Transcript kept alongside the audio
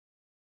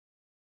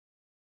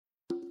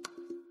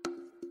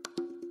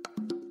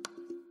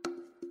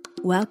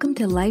Welcome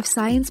to Life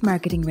Science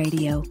Marketing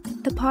Radio,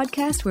 the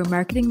podcast where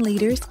marketing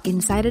leaders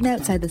inside and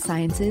outside the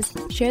sciences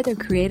share their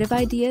creative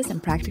ideas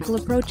and practical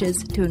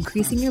approaches to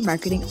increasing your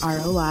marketing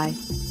ROI.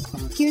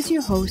 Here's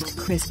your host,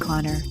 Chris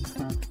Connor.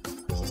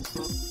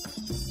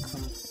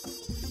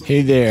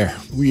 Hey there,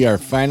 we are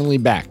finally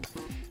back.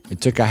 I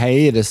took a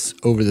hiatus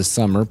over the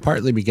summer,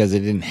 partly because I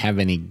didn't have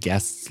any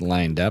guests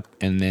lined up,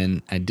 and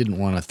then I didn't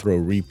want to throw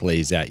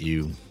replays at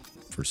you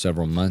for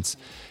several months.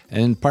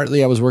 And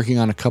partly I was working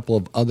on a couple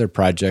of other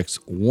projects,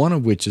 one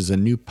of which is a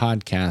new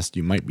podcast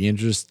you might be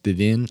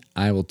interested in.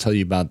 I will tell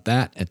you about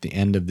that at the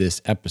end of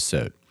this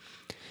episode.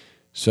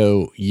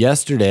 So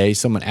yesterday,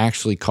 someone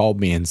actually called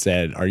me and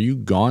said, "Are you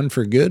gone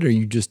for good or are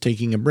you just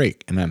taking a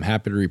break?" And I'm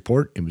happy to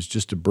report it was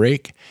just a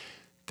break.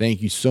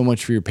 Thank you so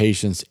much for your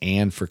patience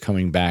and for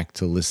coming back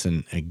to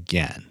listen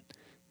again.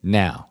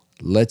 Now,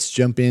 let's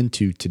jump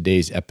into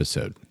today's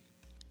episode.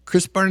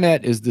 Kris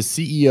Barnette is the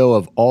CEO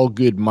of All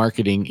Good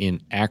Marketing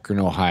in Akron,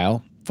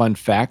 Ohio. Fun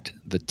fact,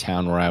 the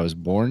town where I was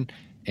born,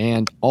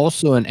 and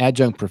also an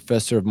adjunct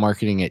professor of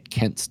marketing at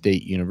Kent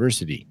State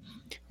University.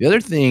 The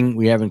other thing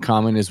we have in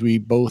common is we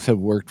both have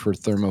worked for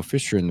Thermo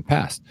Fisher in the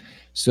past.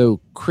 So,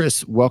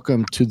 Kris,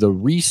 welcome to the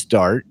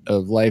restart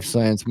of Life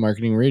Science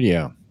Marketing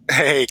Radio.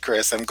 Hey,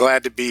 Chris, I'm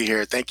glad to be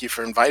here. Thank you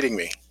for inviting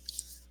me.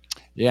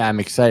 Yeah, I'm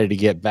excited to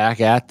get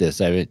back at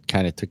this. I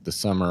kind of took the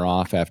summer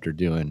off after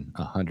doing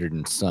 100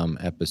 and some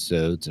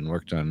episodes and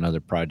worked on another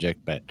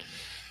project, but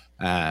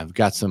I've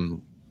got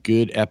some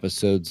good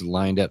episodes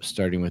lined up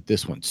starting with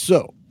this one.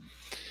 So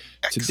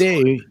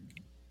today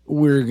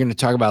we're going to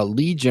talk about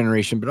lead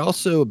generation, but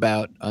also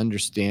about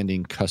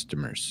understanding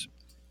customers.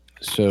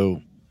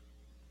 So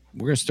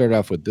we're going to start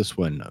off with this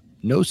one.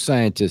 No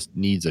scientist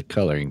needs a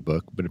coloring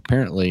book, but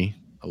apparently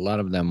a lot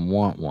of them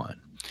want one.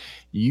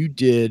 You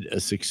did a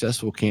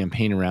successful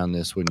campaign around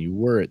this when you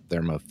were at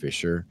Thermo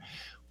Fisher.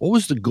 What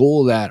was the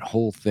goal of that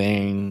whole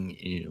thing?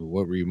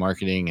 What were you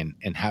marketing,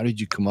 and how did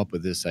you come up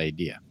with this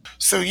idea?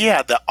 So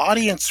yeah, the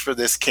audience for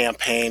this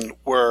campaign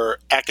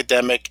were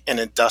academic and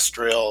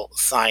industrial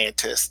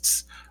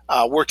scientists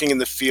working in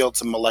the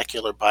fields of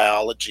molecular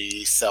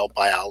biology, cell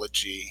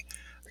biology,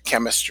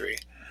 chemistry.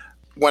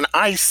 When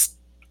I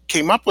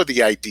came up with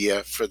the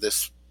idea for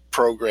this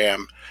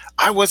program,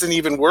 I wasn't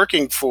even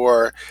working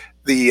for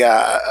the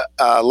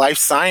life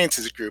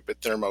sciences group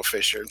at Thermo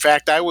Fisher. In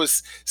fact, I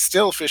was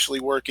still officially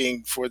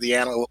working for the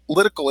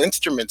analytical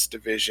instruments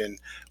division,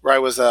 where I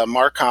was a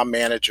Marcom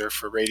manager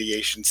for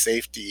radiation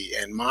safety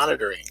and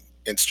monitoring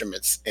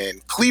instruments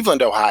in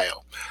Cleveland,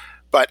 Ohio.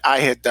 But I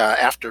had,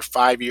 after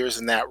 5 years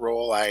in that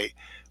role, I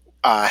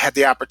had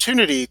the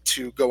opportunity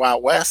to go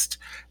out west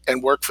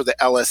and work for the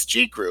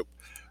LSG group.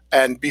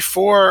 And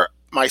before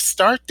my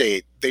start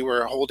date, they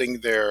were holding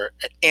their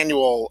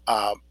annual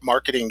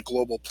marketing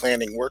global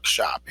planning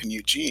workshop in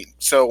Eugene.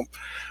 So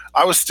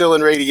I was still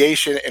in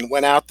radiation and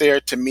went out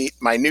there to meet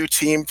my new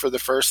team for the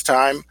first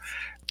time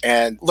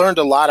and learned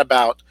a lot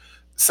about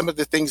some of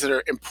the things that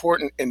are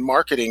important in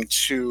marketing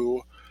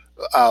to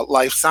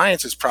life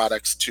sciences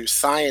products to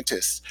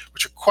scientists,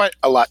 which are quite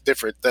a lot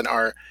different than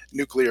our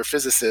nuclear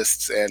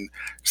physicists and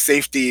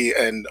safety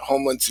and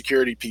homeland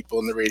security people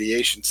in the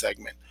radiation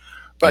segment.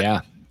 But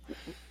yeah.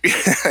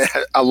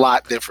 A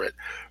lot different.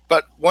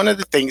 But one of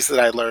the things that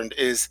I learned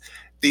is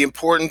the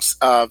importance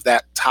of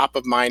that top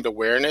of mind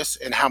awareness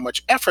and how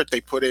much effort they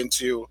put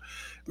into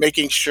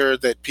making sure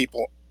that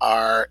people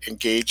are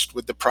engaged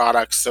with the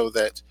products, so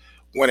that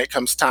when it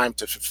comes time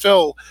to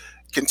fulfill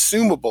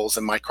consumables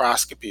in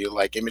microscopy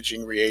like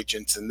imaging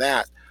reagents and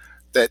that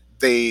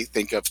they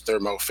think of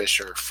Thermo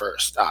Fisher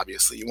first.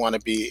 Obviously, you want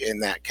to be in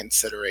that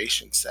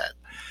consideration set.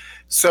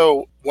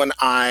 So when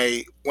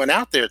I went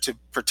out there to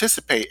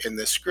participate in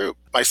this group,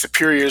 my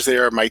superiors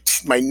there, my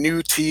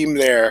new team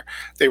there,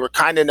 they were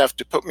kind enough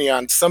to put me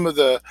on some of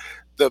the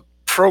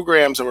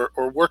programs or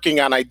working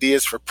on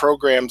ideas for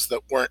programs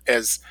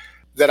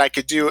that I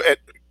could do at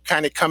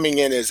kind of coming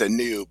in as a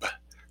noob.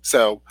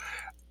 So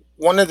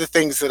one of the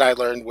things that I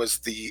learned was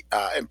the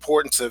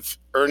importance of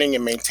earning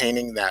and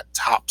maintaining that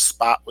top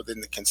spot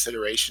within the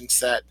consideration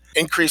set,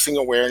 increasing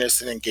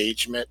awareness and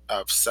engagement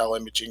of cell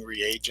imaging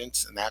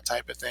reagents and that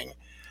type of thing,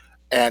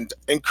 and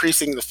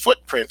increasing the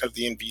footprint of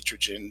the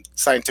Invitrogen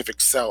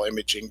scientific cell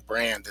imaging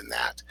brand in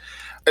that,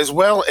 as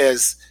well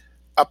as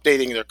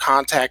updating their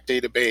contact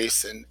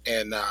database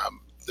and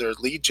their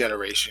lead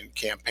generation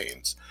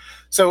campaigns.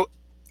 So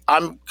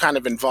I'm kind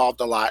of involved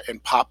a lot in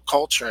pop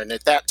culture, and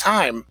at that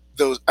time,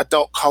 those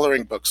adult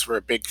coloring books were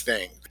a big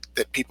thing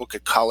that people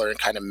could color and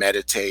kind of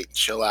meditate,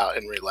 chill out,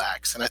 and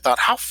relax. And I thought,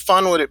 how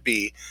fun would it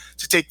be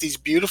to take these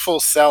beautiful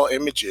cell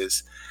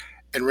images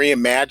and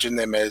reimagine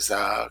them as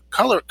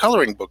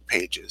coloring book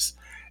pages,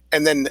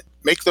 and then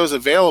make those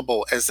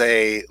available as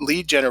a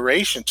lead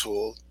generation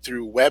tool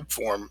through web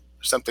form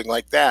or something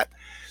like that,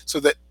 so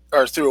that,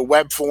 or through a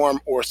web form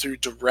or through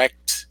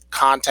direct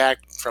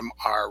contact from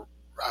our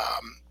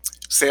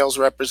sales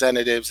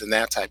representatives and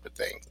that type of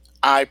thing.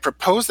 I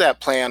proposed that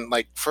plan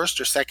like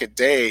first or second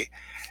day,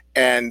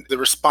 and the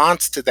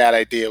response to that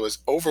idea was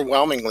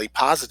overwhelmingly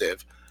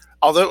positive.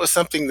 although it was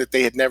something that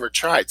they had never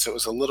tried. So it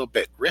was a little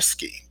bit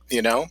risky,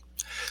 you know?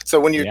 So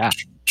when you're Yeah.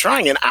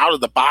 trying an out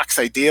of the box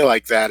idea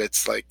like that,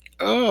 it's like,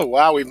 oh,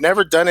 wow, we've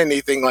never done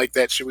anything like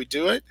that. Should we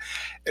do it?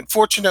 And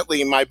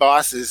fortunately, my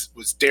boss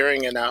was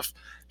daring enough.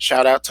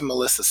 Shout out to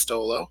Melissa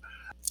Stolo.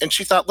 And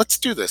she thought, let's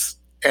do this.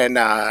 And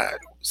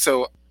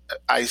so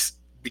I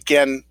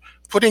began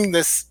putting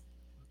this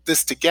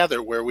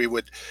together, where we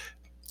would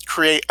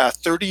create a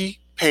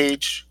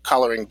 30-page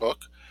coloring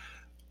book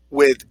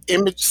with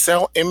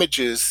cell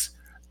images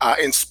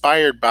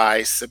inspired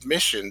by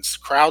submissions,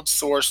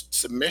 crowdsourced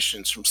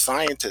submissions from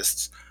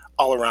scientists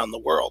all around the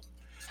world.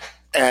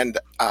 And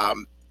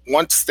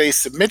once they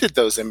submitted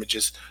those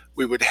images,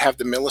 we would have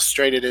them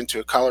illustrated into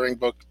a coloring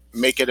book,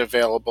 make it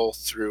available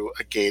through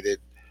a gated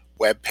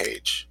web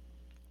page.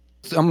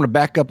 So I'm going to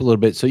back up a little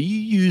bit. So you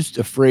used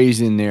a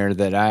phrase in there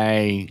that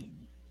I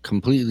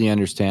completely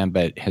understand,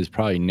 but has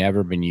probably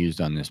never been used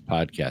on this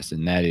podcast,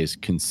 and that is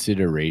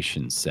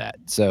consideration set.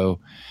 So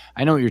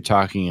I know what you're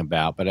talking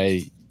about, but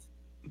I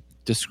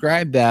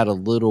describe that a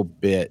little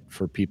bit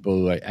for people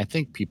who I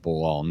think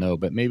people all know,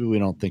 but maybe we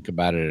don't think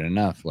about it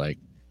enough, like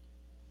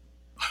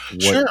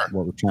Sure.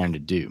 what we're trying to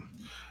do.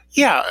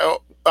 Yeah,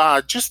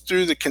 just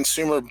through the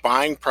consumer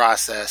buying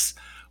process,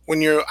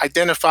 when you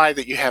identify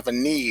that you have a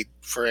need,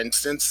 for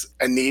instance,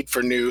 a need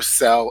for new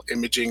cell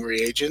imaging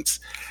reagents,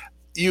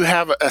 you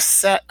have a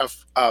set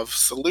of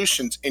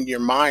solutions in your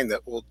mind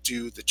that will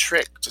do the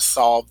trick to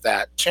solve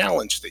that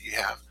challenge that you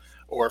have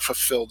or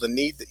fulfill the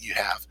need that you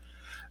have.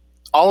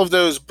 All of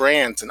those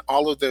brands and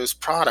all of those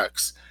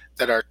products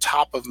that are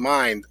top of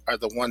mind are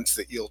the ones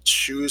that you'll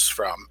choose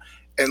from,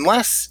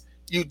 unless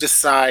you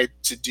decide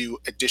to do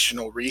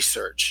additional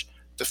research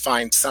to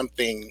find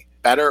something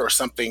better or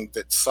something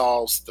that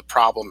solves the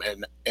problem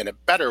in a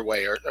better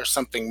way, or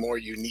something more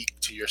unique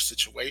to your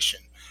situation.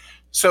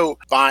 So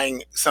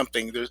buying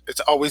something, it's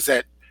always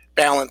that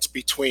balance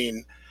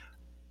between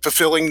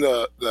fulfilling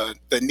the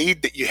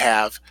need that you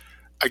have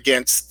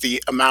against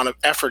the amount of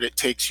effort it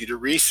takes you to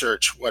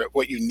research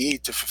what you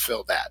need to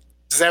fulfill that.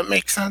 Does that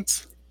make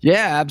sense?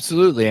 Yeah,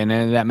 absolutely. And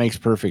that makes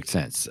perfect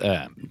sense.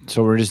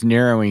 So we're just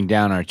narrowing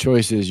down our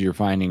choices. You're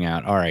finding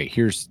out, all right,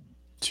 here's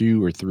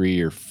 2 or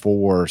 3 or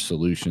 4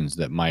 solutions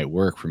that might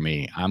work for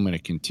me. I'm going to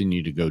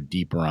continue to go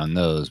deeper on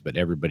those, but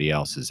everybody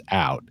else is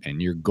out.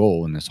 And your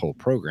goal in this whole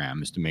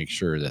program is to make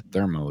sure that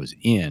Thermo is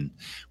in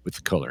with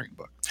the coloring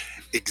book.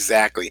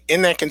 Exactly.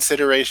 In that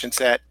consideration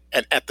set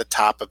and at the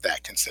top of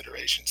that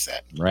consideration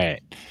set.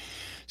 Right.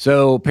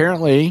 So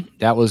apparently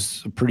that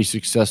was a pretty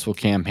successful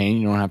campaign.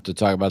 You don't have to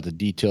talk about the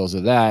details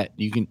of that.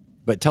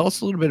 But tell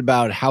us a little bit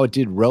about how it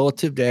did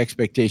relative to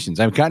expectations.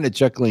 I'm kind of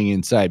chuckling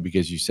inside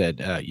because you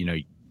said,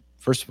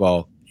 first of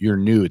all, you're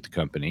new at the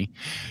company.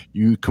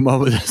 You come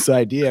up with this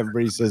idea.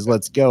 Everybody says,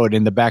 let's go. And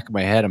in the back of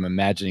my head, I'm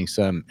imagining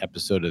some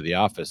episode of The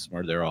Office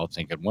where they're all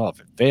thinking, well, if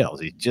it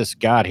fails, he just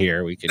got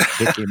here. We can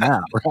kick him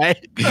out,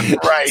 right?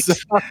 Right.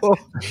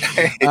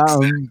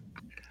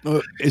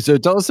 So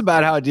tell us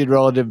about how it did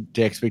relative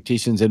to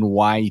expectations and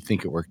why you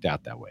think it worked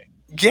out that way.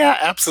 Yeah,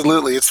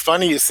 absolutely. It's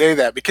funny you say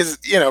that because,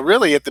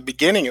 really at the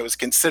beginning, it was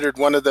considered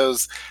one of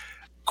those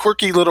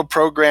quirky little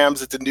programs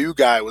that the new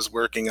guy was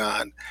working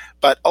on.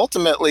 But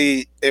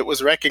ultimately, it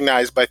was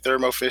recognized by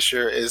Thermo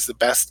Fisher as the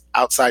best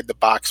outside the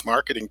box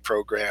marketing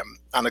program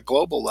on a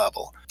global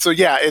level. So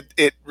yeah,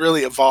 it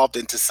really evolved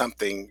into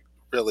something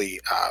really,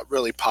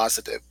 really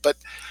positive. But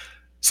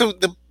so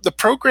the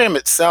program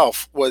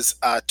itself was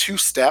a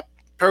 2-step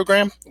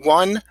program.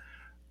 One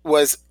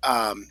was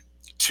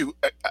to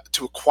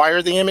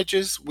acquire the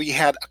images. We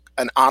had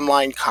an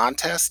online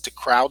contest to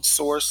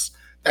crowdsource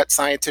that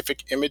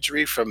scientific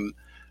imagery from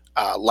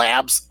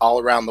labs all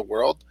around the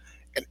world,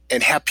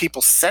 and have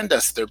people send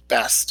us their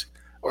best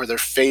or their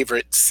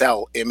favorite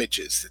cell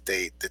images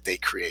that they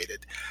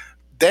created.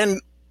 Then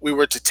we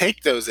were to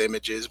take those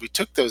images. We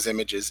took those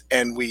images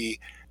and we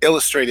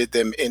illustrated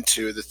them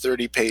into the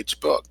 30-page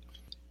book.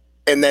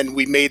 And then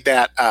we made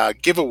that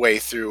giveaway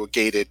through a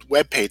gated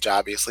web page,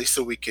 obviously,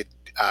 so we could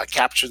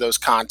capture those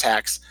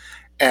contacts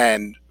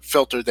and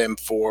filter them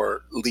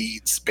for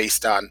leads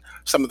based on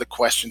some of the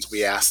questions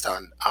we asked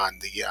on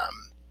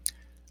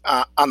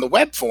the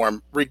web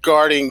form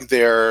regarding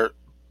their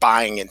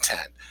buying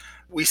intent.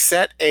 We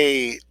set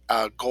a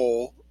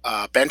goal,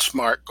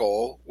 benchmark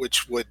goal,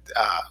 which was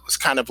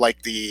kind of like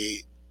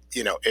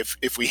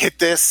if we hit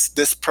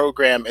this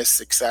program is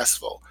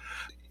successful.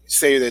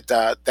 Say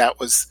that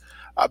was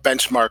a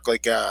benchmark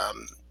like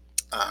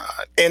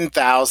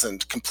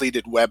N,000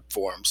 completed web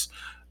forms,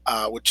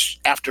 which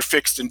after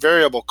fixed and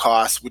variable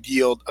costs would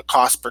yield a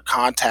cost per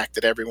contact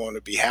that everyone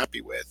would be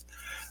happy with.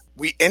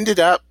 We ended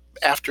up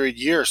after a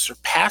year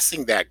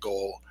surpassing that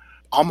goal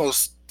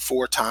almost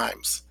 4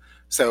 times.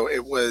 So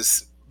it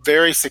was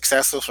very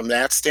successful from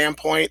that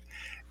standpoint.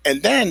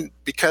 And then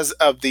because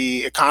of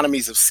the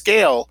economies of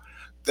scale,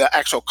 the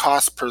actual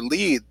cost per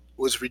lead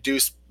was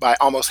reduced by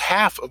almost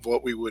half of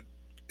what we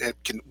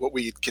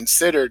had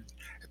considered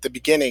at the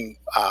beginning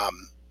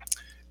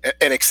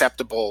an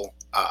acceptable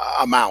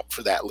amount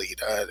for that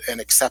lead, an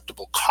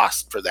acceptable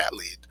cost for that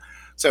lead.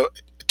 So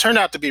it turned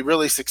out to be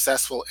really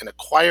successful in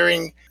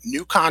acquiring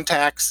new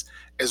contacts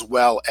as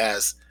well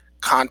as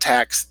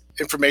contacts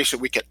information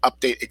we could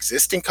update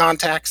existing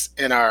contacts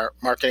in our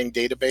marketing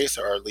database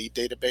or our lead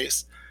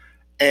database.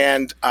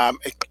 And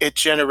it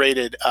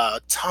generated a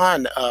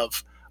ton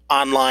of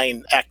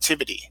online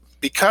activity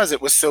because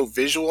it was so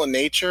visual in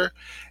nature,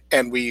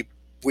 and we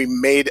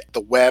made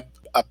the web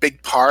a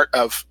big part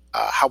of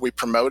how we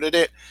promoted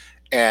it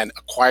and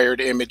acquired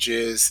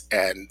images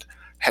and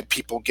had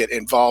people get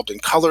involved in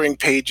coloring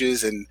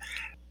pages and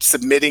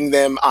submitting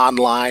them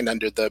online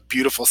under the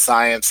beautiful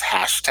science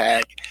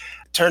hashtag.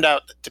 It turned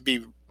out to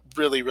be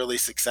really, really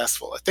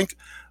successful. I think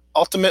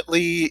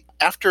ultimately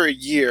after a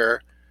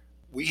year,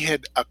 we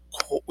had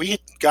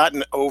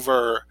gotten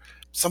over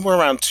somewhere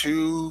around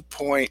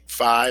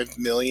 2.5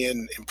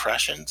 million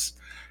impressions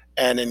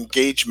and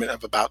engagement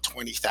of about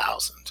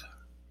 20,000.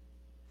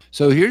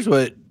 So here's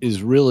what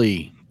is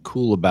really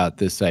cool about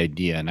this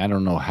idea, and I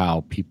don't know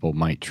how people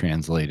might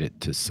translate it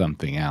to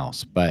something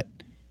else, but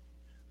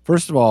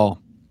first of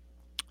all,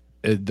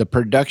 the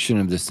production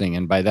of this thing,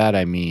 and by that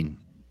I mean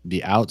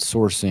the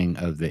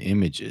outsourcing of the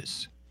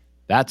images.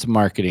 That's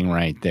marketing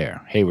right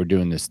there. Hey, we're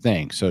doing this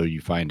thing. So you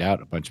find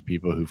out a bunch of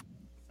people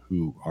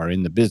who are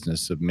in the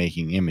business of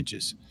making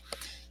images.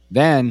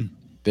 Then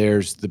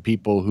there's the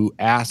people who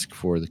ask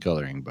for the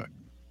coloring book.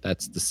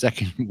 That's the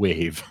second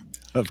wave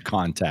of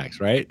contacts,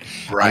 right?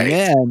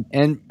 Right.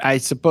 And I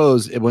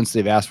suppose once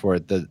they've asked for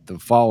it, the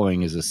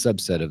following is a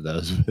subset of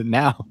those. But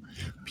now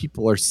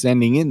people are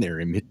sending in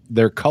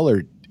their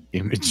colored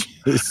images.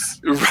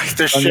 Right.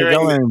 They're from the sharing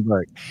coloring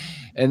book.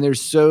 And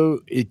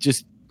it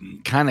just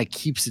kind of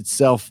keeps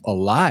itself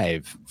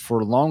alive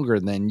for longer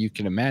than you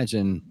can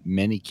imagine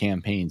many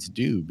campaigns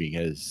do,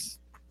 because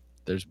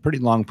there's a pretty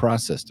long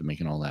process to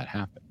making all that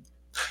happen.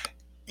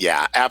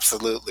 Yeah,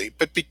 absolutely.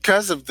 But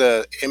because of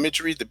the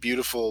imagery, the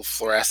beautiful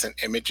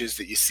fluorescent images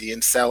that you see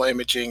in cell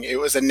imaging, it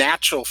was a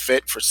natural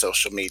fit for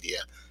social media,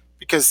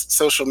 because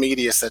social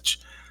media is such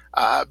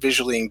a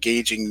visually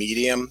engaging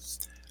medium,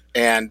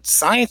 and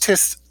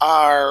scientists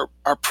are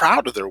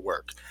proud of their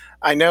work.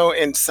 I know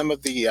in some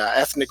of the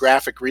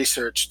ethnographic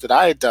research that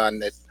I had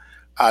done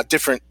at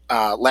different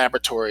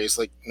laboratories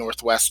like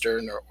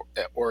Northwestern or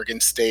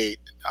Oregon State,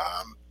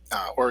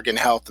 Oregon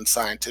Health and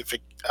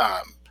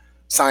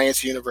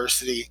Science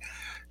University,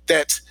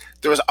 that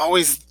there was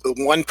always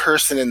one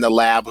person in the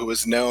lab who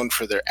was known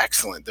for their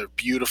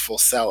beautiful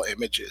cell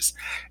images.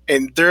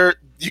 And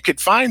you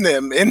could find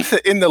them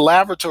in the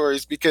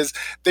laboratories because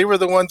they were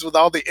the ones with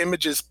all the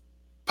images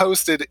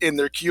posted in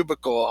their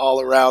cubicle all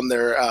around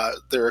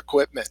their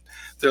equipment,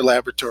 their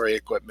laboratory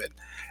equipment.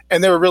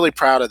 And they were really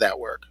proud of that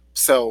work.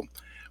 So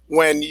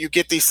when you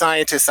get these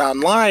scientists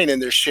online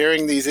and they're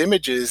sharing these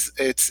images,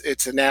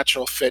 it's a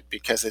natural fit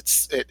because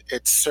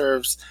it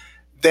serves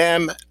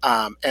them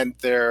and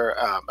their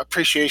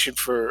appreciation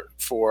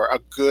for a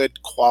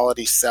good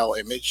quality cell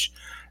image.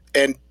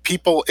 And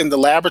people in the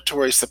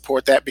laboratory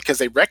support that because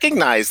they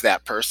recognize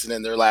that person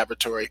in their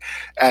laboratory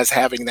as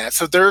having that.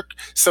 So they're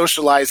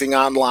socializing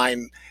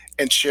online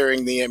and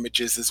sharing the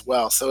images as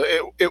well. So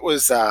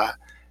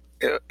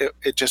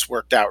it just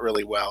worked out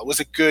really well. It was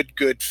a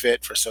good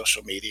fit for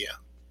social media.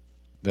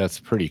 That's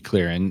pretty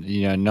clear. And,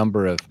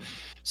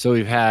 so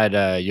we've had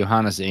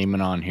Johannes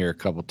Amon on here a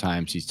couple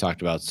times. He's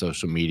talked about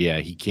social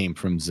media. He came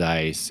from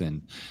Zeiss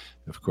and,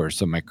 of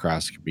course, a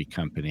microscopy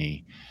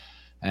company.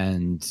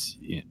 And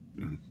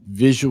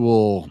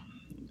visual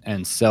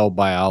and cell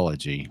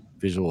biology,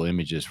 visual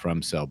images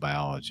from cell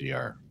biology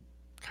are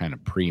kind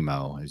of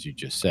primo, as you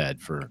just said,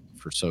 for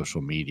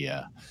social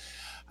media.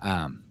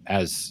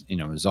 As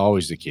is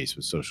always the case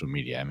with social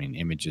media. I mean,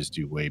 images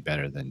do way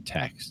better than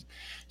text.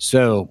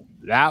 So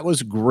that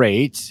was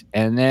great.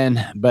 And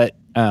then, but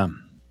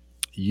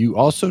you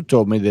also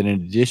told me that in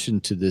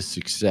addition to this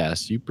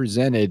success, you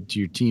presented to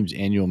your team's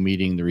annual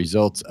meeting the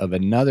results of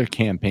another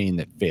campaign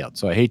that failed.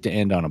 So I hate to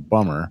end on a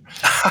bummer,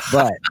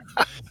 but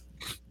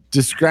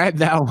describe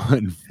that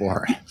one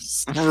for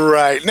us.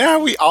 Right.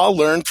 Now we all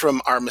learn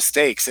from our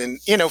mistakes.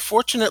 And,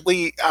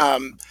 fortunately,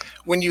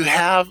 when you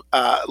have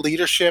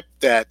leadership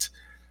that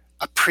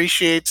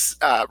appreciates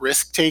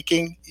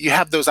risk-taking, you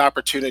have those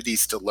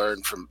opportunities to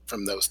learn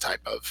from those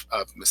type of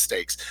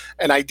mistakes.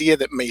 An idea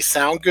that may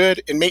sound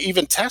good and may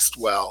even test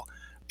well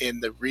in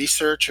the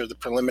research or the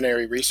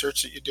preliminary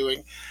research that you're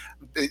doing,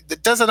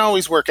 it doesn't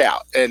always work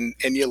out, and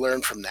you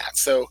learn from that.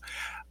 So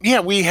yeah,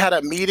 we had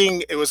a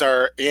meeting. It was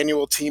our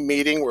annual team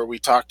meeting where we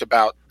talked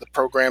about the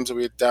programs that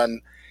we had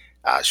done,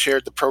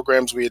 shared the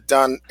programs we had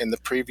done in the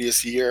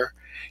previous year.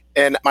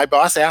 And my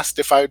boss asked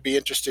if I would be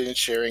interested in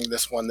sharing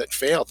this one that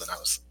failed. And I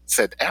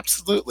said,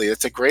 absolutely,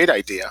 it's a great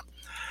idea.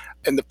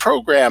 And the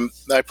program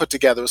that I put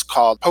together was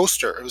called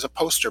Poster. It was a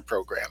poster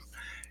program.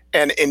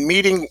 And in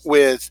meeting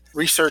with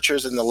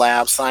researchers in the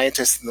lab,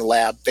 scientists in the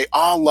lab, they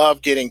all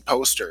love getting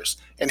posters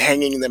and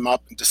hanging them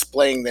up and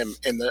displaying them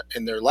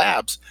in their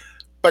labs.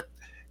 But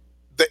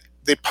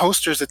the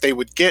posters that they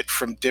would get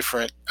from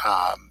different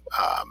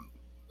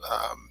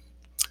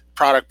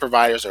product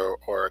providers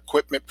or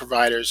equipment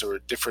providers or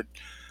different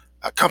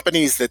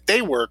companies that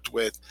they worked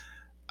with,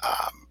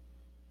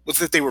 was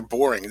that they were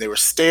boring. They were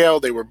stale,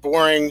 they were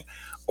boring,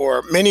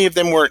 or many of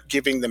them weren't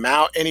giving them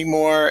out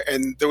anymore.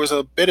 And there was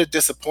a bit of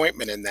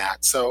disappointment in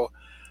that. So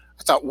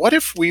I thought, what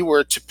if we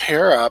were to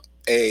pair up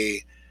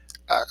a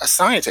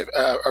scientist,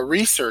 a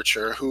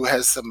researcher who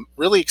has some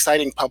really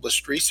exciting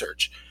published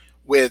research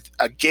with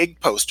a gig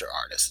poster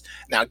artist.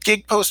 Now,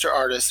 gig poster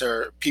artists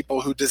are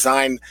people who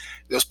design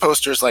those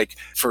posters like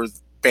for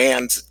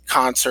bands,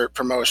 concert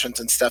promotions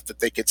and stuff that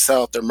they could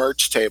sell at their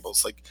merch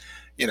tables, like,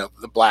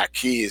 the Black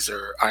Keys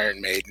or Iron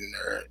Maiden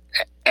or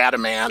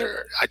Adamant,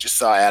 or I just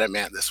saw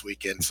Adamant this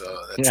weekend, so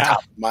that's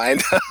top of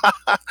mind.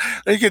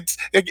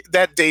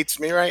 That dates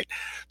me, right?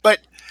 But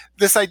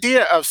this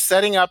idea of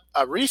setting up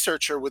a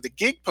researcher with a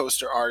gig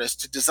poster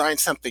artist to design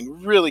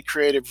something really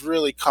creative,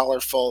 really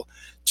colorful,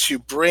 to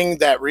bring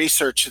that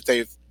research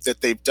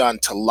that they've done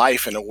to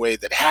life in a way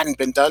that hadn't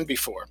been done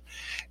before.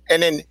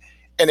 And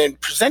in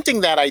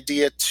presenting that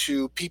idea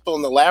to people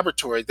in the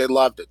laboratory, they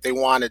loved it. They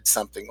wanted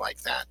something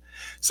like that.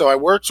 So I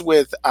worked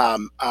with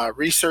a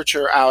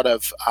researcher out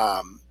of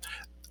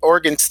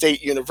Oregon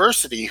State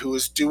University who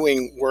is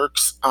doing work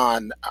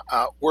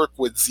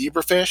with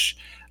zebrafish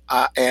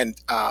and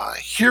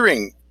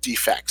hearing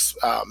defects,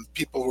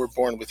 people who were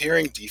born with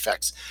hearing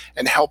defects,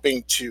 and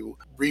helping to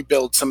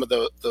rebuild some of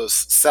those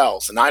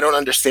cells. And I don't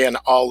understand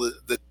all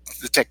the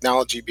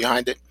technology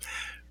behind it,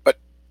 but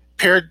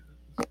paired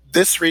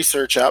this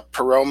research up,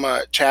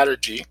 Paroma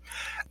Chatterjee,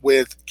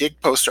 with gig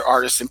poster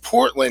artists in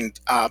Portland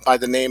by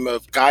the name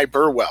of Guy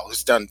Burwell,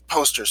 who's done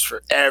posters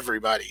for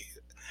everybody.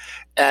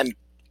 And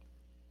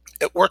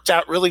it worked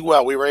out really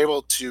well. We were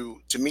able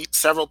to meet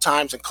several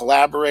times and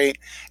collaborate,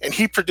 and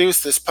he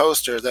produced this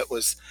poster that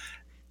was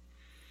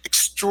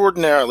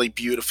extraordinarily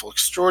beautiful,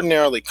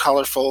 extraordinarily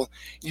colorful,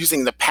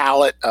 using the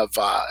palette of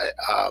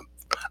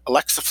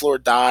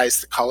Alexaflor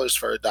dyes, the colors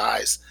for her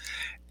dyes.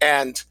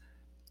 And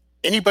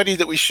anybody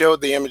that we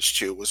showed the image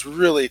to was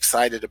really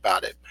excited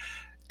about it.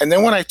 And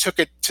then when I took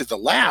it to the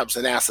labs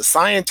and asked the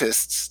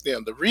scientists,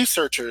 the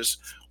researchers,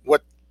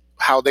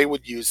 how they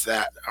would use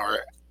that or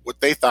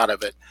what they thought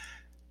of it,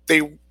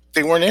 they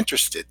weren't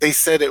interested. They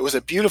said it was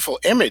a beautiful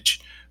image,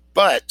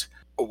 but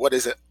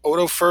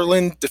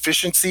otoferlin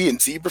deficiency in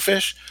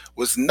zebrafish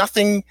was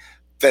nothing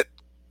that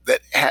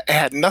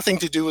had nothing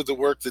to do with the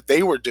work that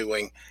they were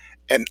doing.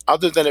 And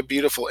other than a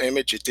beautiful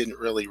image, it didn't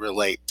really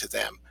relate to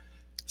them.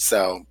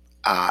 So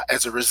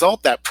as a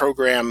result, that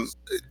program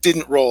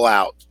didn't roll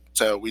out.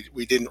 So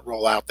we didn't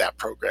roll out that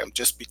program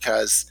just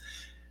because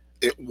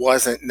it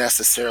wasn't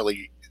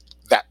necessarily,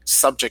 that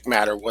subject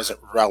matter wasn't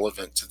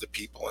relevant to the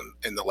people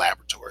in the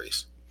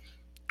laboratories.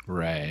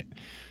 Right.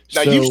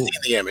 Now, you've seen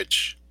the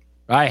image.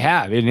 I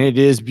have, and it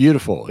is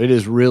beautiful. It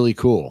is really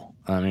cool.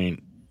 I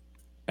mean,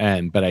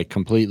 but I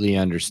completely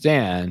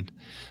understand,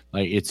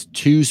 like, it's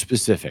too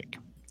specific.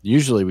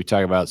 Usually we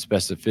talk about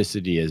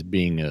specificity as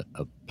being a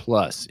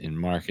plus in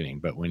marketing,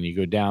 but when you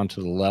go down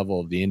to the level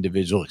of the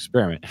individual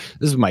experiment,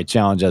 this is my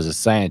challenge as a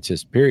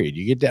scientist, period.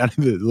 You get down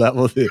to the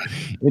level of the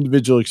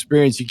individual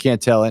experience, you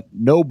can't tell it.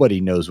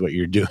 Nobody knows what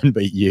you're doing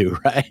but you,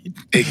 right?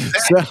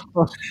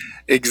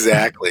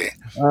 Exactly.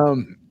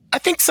 I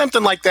think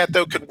something like that,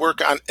 though, could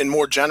work in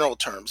more general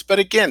terms. But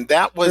again,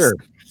 that was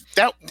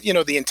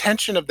the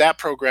intention of that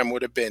program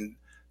would have been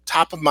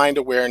top of mind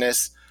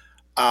awareness.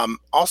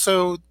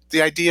 Also,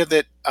 the idea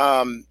that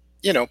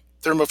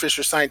Thermo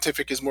Fisher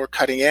Scientific is more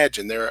cutting edge,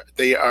 and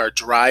they are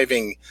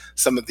driving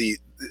some of the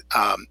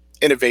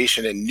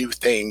innovation and new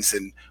things.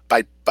 And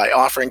by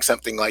offering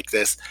something like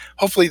this,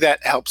 hopefully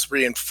that helps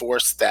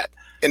reinforce that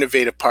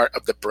innovative part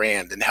of the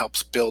brand and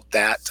helps build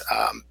that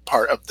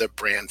part of the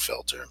brand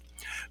filter.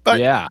 But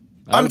yeah,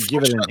 I would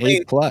give it an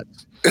A+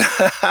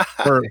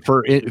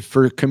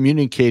 for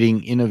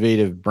communicating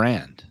innovative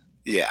brand.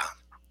 Yeah.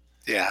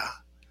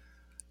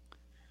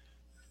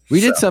 We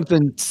did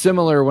something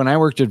similar when I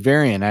worked at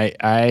Varian. I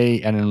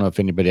don't know if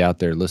anybody out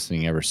there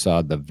listening ever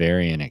saw the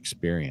Varian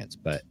experience,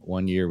 but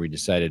one year we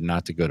decided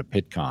not to go to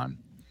PitCon,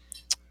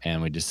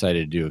 and we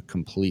decided to do a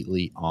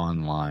completely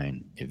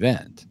online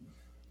event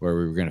where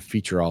we were going to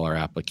feature all our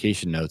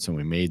application notes, and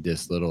we made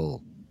this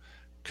little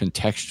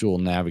contextual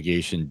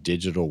navigation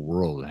digital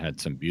world that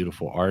had some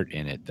beautiful art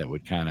in it that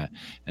would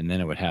and then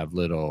it would have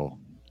little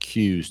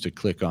cues to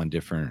click on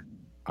different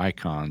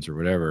icons or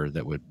whatever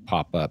that would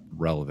pop up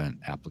relevant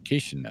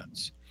application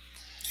notes.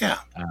 Yeah.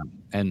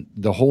 And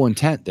the whole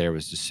intent there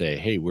was to say,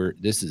 hey,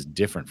 this is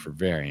different for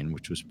Varian,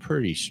 which was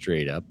pretty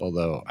straight up.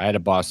 Although I had a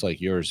boss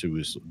like yours who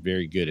was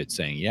very good at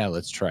saying, yeah,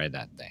 let's try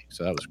that thing.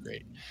 So that was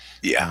great.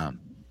 Yeah.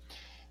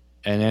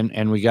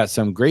 And we got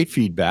some great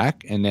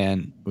feedback. And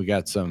then we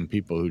got some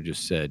people who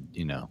just said,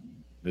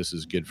 this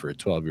is good for a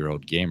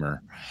 12-year-old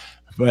gamer.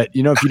 But,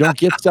 if you don't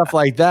get stuff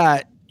like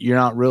that, you're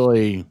not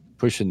really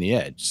pushing the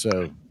edge.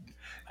 So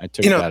I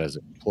took that as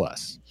a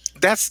plus.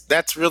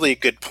 That's really a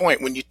good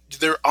point.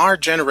 There are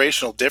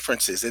generational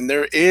differences, and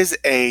there is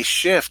a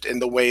shift in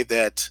the way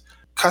that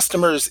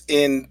customers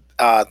in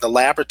the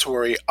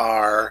laboratory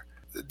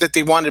that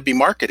they want to be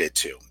marketed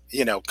to.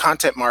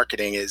 Content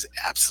marketing is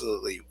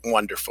absolutely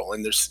wonderful,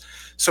 and there's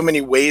so many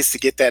ways to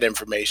get that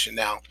information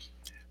now.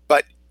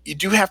 But you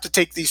do have to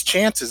take these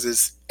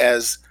chances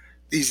as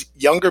these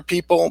younger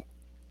people,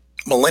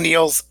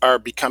 millennials, are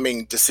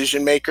becoming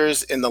decision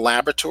makers in the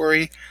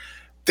laboratory.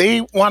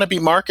 They want to be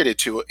marketed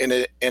to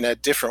in a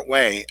different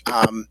way.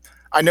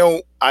 I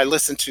know I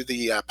listened to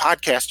the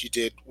podcast you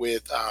did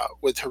with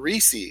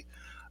Harisi,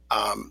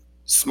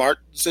 Smart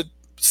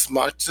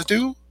Smart to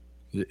Do.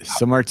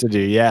 Smart to do,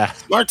 yeah.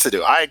 Smart to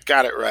Do. I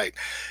got it right.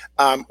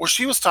 Where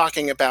she was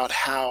talking about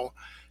how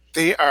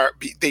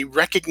they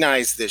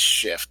recognize this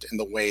shift in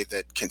the way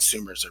that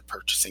consumers are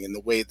purchasing, in the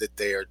way that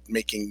they are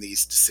making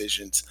these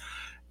decisions,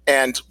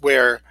 and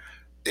where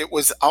it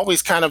was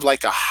always kind of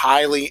like a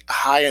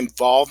high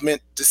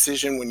involvement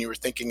decision when you were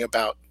thinking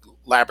about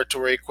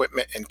laboratory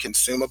equipment and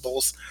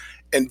consumables,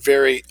 and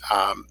very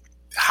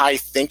high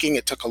thinking.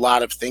 It took a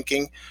lot of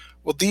thinking.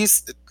 Well,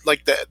 these,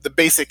 like the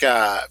basic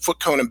foot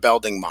cone and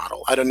Belding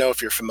model. I don't know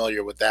if you're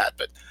familiar with that,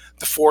 but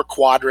the four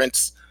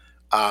quadrants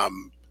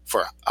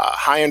for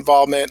high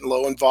involvement,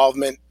 low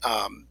involvement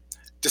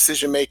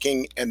decision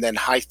making, and then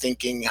high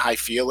thinking, high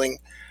feeling.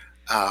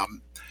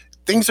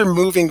 Things are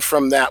moving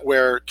from that,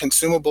 where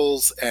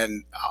consumables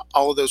and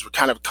all of those were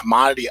kind of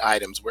commodity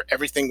items, where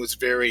everything was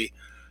very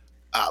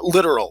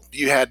literal.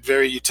 You had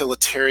very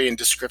utilitarian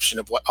description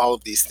of what all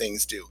of these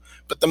things do.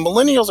 But the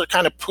millennials are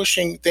kind of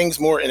pushing things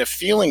more in a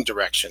feeling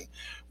direction,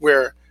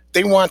 where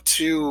they want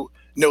to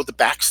know the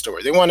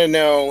backstory. They want to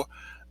know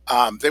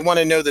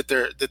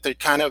that they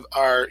kind of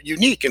are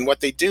unique in what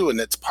they do, and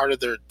it's part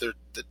of the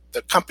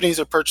companies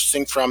they're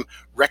purchasing from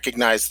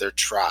recognize their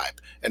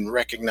tribe and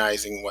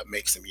recognizing what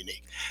makes them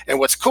unique. And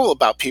what's cool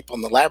about people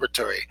in the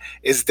laboratory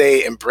is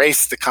they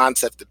embrace the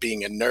concept of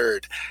being a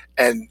nerd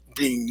and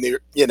being,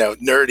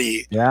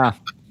 nerdy, Yeah.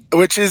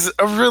 which is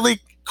a really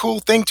cool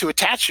thing to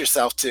attach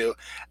yourself to,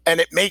 and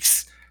it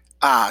makes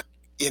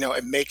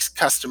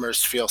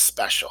customers feel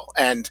special,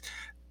 and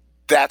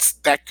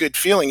that good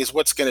feeling is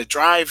what's going to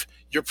drive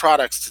your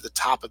products to the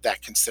top of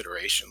that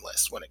consideration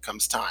list when it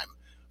comes time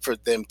for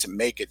them to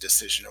make a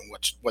decision on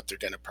what they're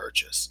going to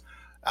purchase.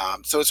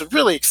 So it's a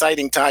really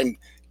exciting time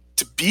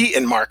to be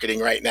in marketing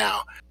right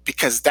now,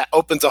 because that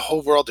opens a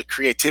whole world of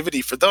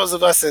creativity for those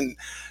of us in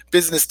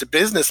business to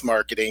business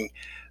marketing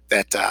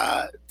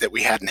that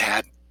we hadn't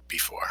had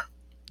before.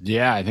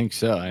 Yeah, I think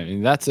so. I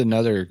mean, that's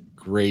another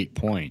great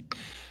point.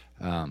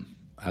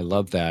 I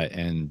love that,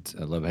 and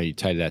I love how you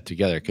tied that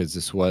together,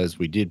 because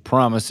we did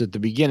promise at the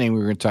beginning we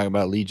were going to talk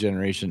about lead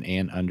generation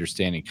and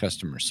understanding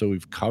customers. So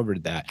we've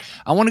covered that.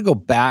 I want to go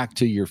back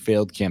to your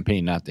failed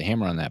campaign, not to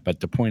hammer on that, but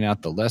to point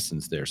out the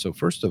lessons there. So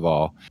first of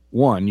all,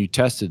 one, you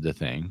tested the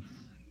thing,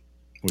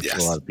 which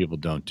Yes. a lot of people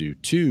don't do.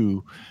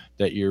 Two,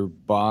 that your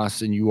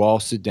boss and you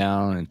all sit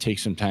down and take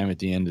some time at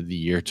the end of the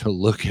year to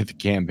look at the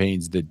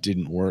campaigns that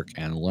didn't work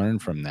and learn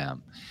from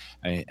them.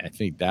 I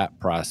think that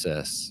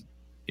process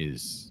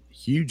is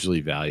hugely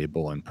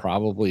valuable and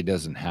probably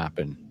doesn't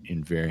happen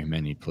in very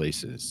many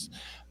places,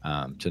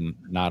 to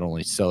not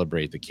only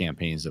celebrate the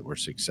campaigns that were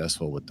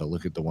successful, but to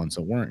look at the ones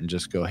that weren't and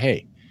just go,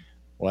 hey,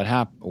 what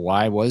happened?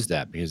 Why was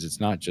that? Because it's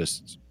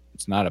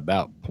not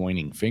about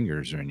pointing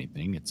fingers or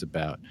anything. It's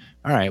about,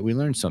 all right, we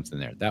learned something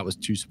there. That was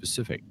too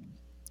specific.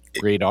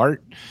 Great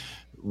art,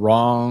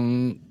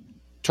 wrong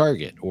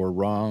target or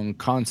wrong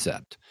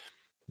concept.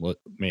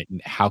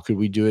 How could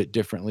we do it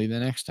differently the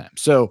next time?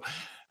 So,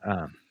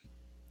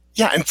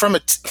 yeah, and from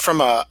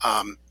a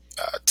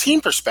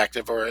team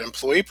perspective or an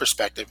employee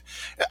perspective,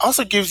 it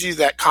also gives you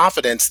that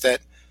confidence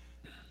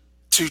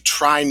to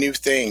try new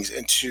things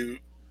and to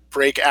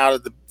break out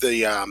of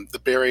the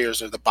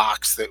barriers or the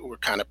box that we're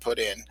kind of put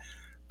in,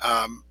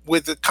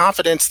 with the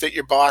confidence that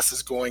your boss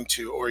is going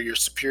to, or your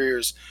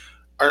superiors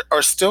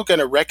are still going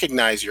to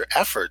recognize your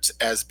efforts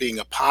as being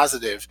a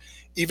positive,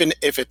 even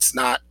if it's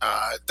not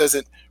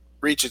doesn't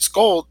reach its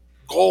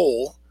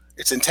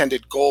its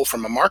intended goal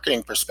from a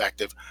marketing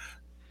perspective.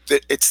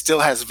 That it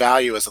still has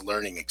value as a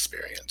learning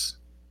experience.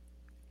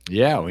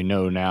 Yeah, we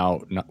know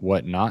now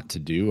what not to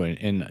do.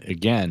 And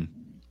again,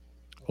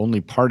 only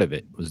part of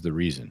it was the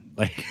reason.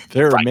 Like,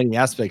 there are many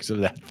aspects of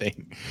that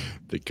thing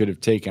that could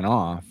have taken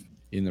off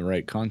in the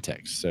right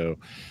context. So,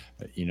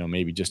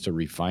 maybe just a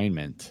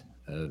refinement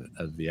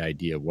of the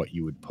idea of what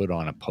you would put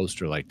on a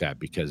poster like that,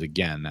 because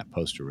again, that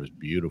poster was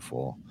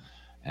beautiful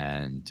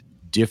and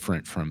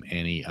different from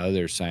any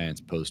other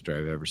science poster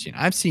I've ever seen.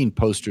 I've seen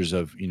posters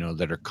of,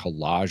 that are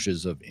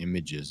collages of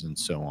images and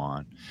so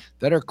on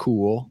that are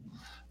cool.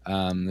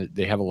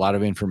 They have a lot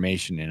of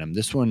information in them.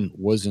 This one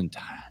wasn't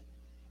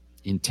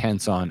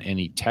intense on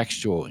any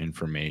textual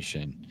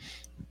information.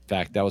 In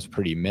fact, that was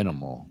pretty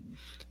minimal.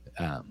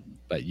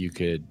 But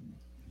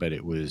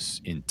it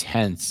was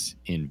intense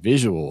in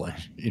visual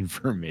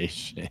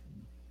information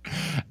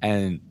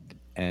and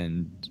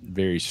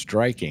very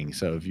striking.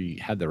 So if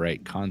you had the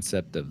right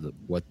concept of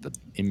what the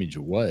image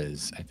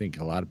was, I think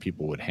a lot of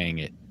people would hang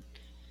it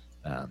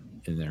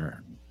in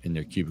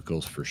their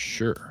cubicles for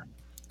sure.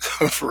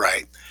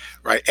 Right.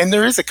 And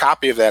there is a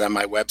copy of that on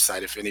my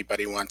website if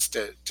anybody wants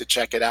to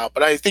check it out.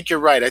 But I think you're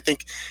right. I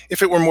think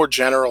if it were more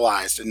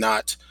generalized and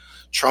not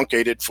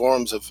truncated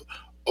forms of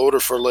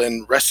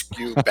odorphin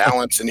rescue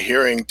balance and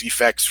hearing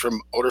defects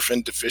from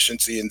odorphin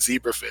deficiency in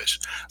zebrafish.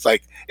 It's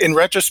like, in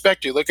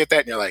retrospect, you look at that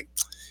and you're like,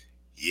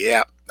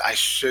 yeah, I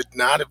should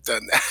not have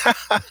done that.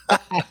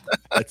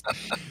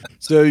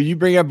 So you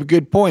bring up a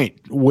good point.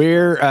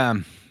 Where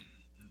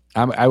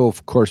I will,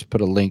 of course,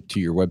 put a link to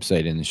your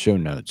website in the show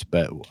notes,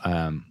 but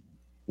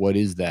what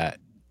is that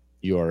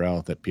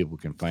URL that people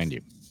can find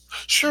you?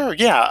 Sure,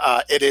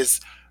 yeah. It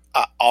is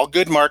All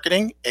Good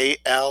Marketing,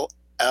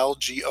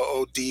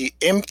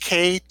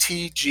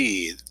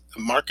 ALLGOODMKTG.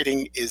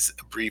 Marketing is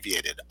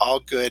abbreviated,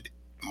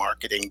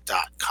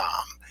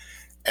 allgoodmarketing.com.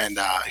 And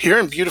here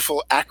in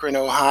beautiful Akron,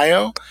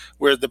 Ohio,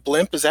 where the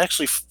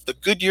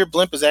Goodyear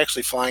blimp is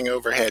actually flying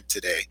overhead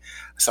today.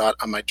 I saw it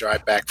on my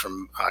drive back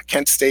from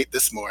Kent State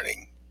this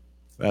morning.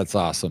 That's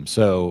awesome.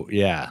 So,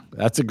 yeah,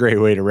 that's a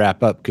great way to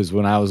wrap up, because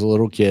when I was a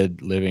little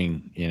kid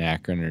living in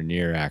Akron or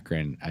near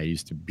Akron, I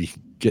used to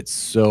get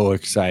so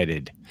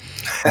excited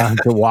to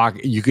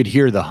walk. You could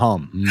hear the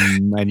hum,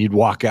 and you'd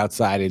walk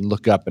outside and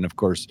look up, and, of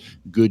course,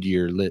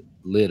 Goodyear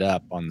lit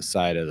up on the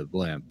side of the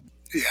blimp.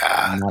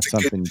 Yeah. Not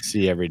something you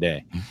see every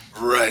day.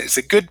 Right. It's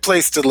a good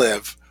place to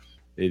live.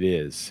 It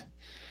is.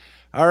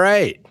 All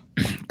right.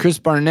 Kris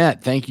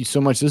Barnette, thank you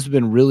so much. This has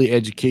been really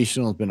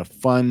educational. It's been a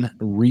fun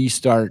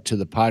restart to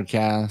the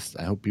podcast.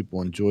 I hope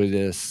people enjoy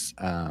this.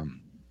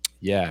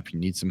 If you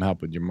need some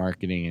help with your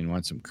marketing and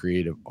want some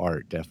creative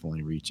art,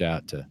 definitely reach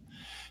out to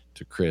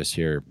Kris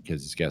here,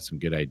 because he's got some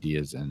good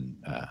ideas and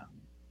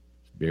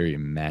very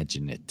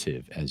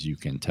imaginative, as you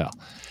can tell.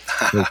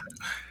 So,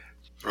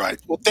 right.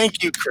 Well,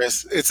 thank you,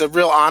 Kris. It's a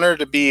real honor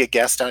to be a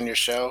guest on your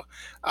show.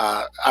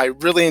 I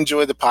really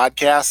enjoy the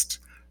podcast.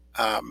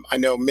 I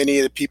know many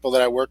of the people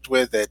that I worked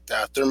with at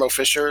Thermo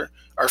Fisher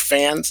are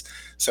fans,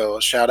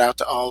 so shout out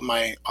to all of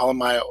my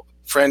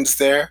friends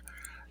there,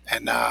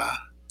 and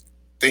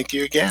thank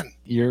you again.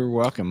 You're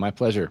welcome. My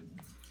pleasure.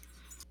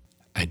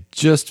 I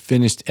just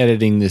finished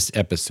editing this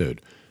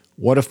episode.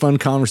 What a fun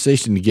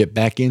conversation to get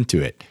back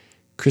into it.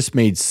 Kris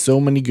made so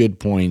many good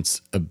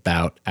points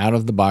about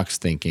out-of-the-box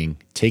thinking,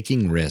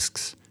 taking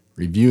risks,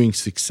 reviewing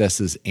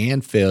successes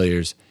and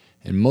failures,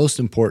 and most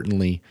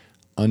importantly,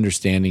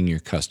 understanding your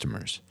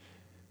customers.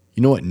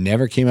 You know what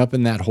never came up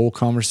in that whole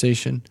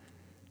conversation?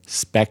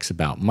 Specs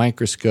about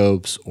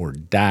microscopes or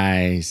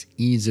dyes,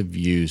 ease of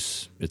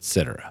use,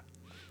 etc.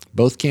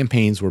 Both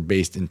campaigns were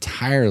based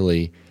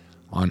entirely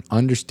on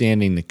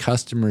understanding the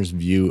customer's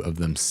view of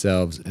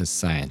themselves as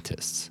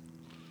scientists.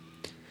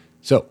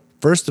 So,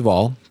 first of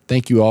all,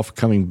 thank you all for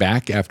coming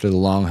back after the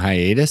long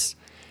hiatus.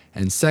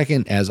 And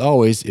second, as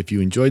always, if you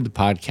enjoyed the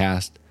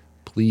podcast,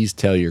 please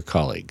tell your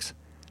colleagues.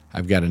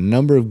 I've got a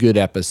number of good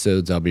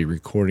episodes I'll be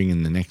recording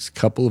in the next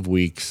couple of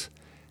weeks.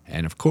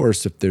 And of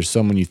course, if there's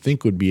someone you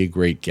think would be a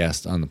great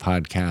guest on the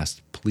podcast,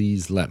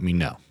 please let me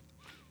know.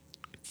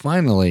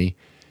 Finally,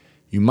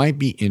 you might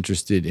be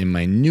interested in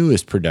my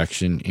newest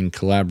production in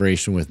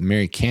collaboration with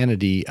Mary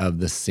Kennedy of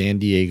the San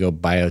Diego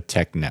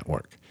Biotech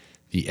Network,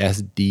 the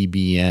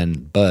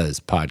SDBN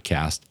Buzz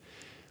podcast,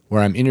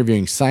 where I'm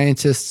interviewing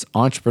scientists,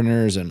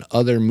 entrepreneurs, and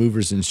other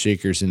movers and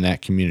shakers in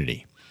that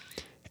community.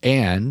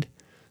 And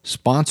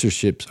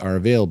sponsorships are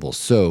available,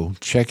 so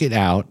check it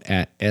out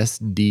at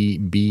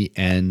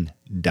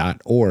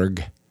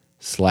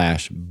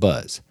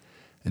sdbn.org/buzz.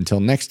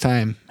 Until next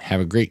time, have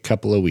a great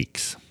couple of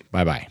weeks.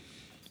 Bye-bye.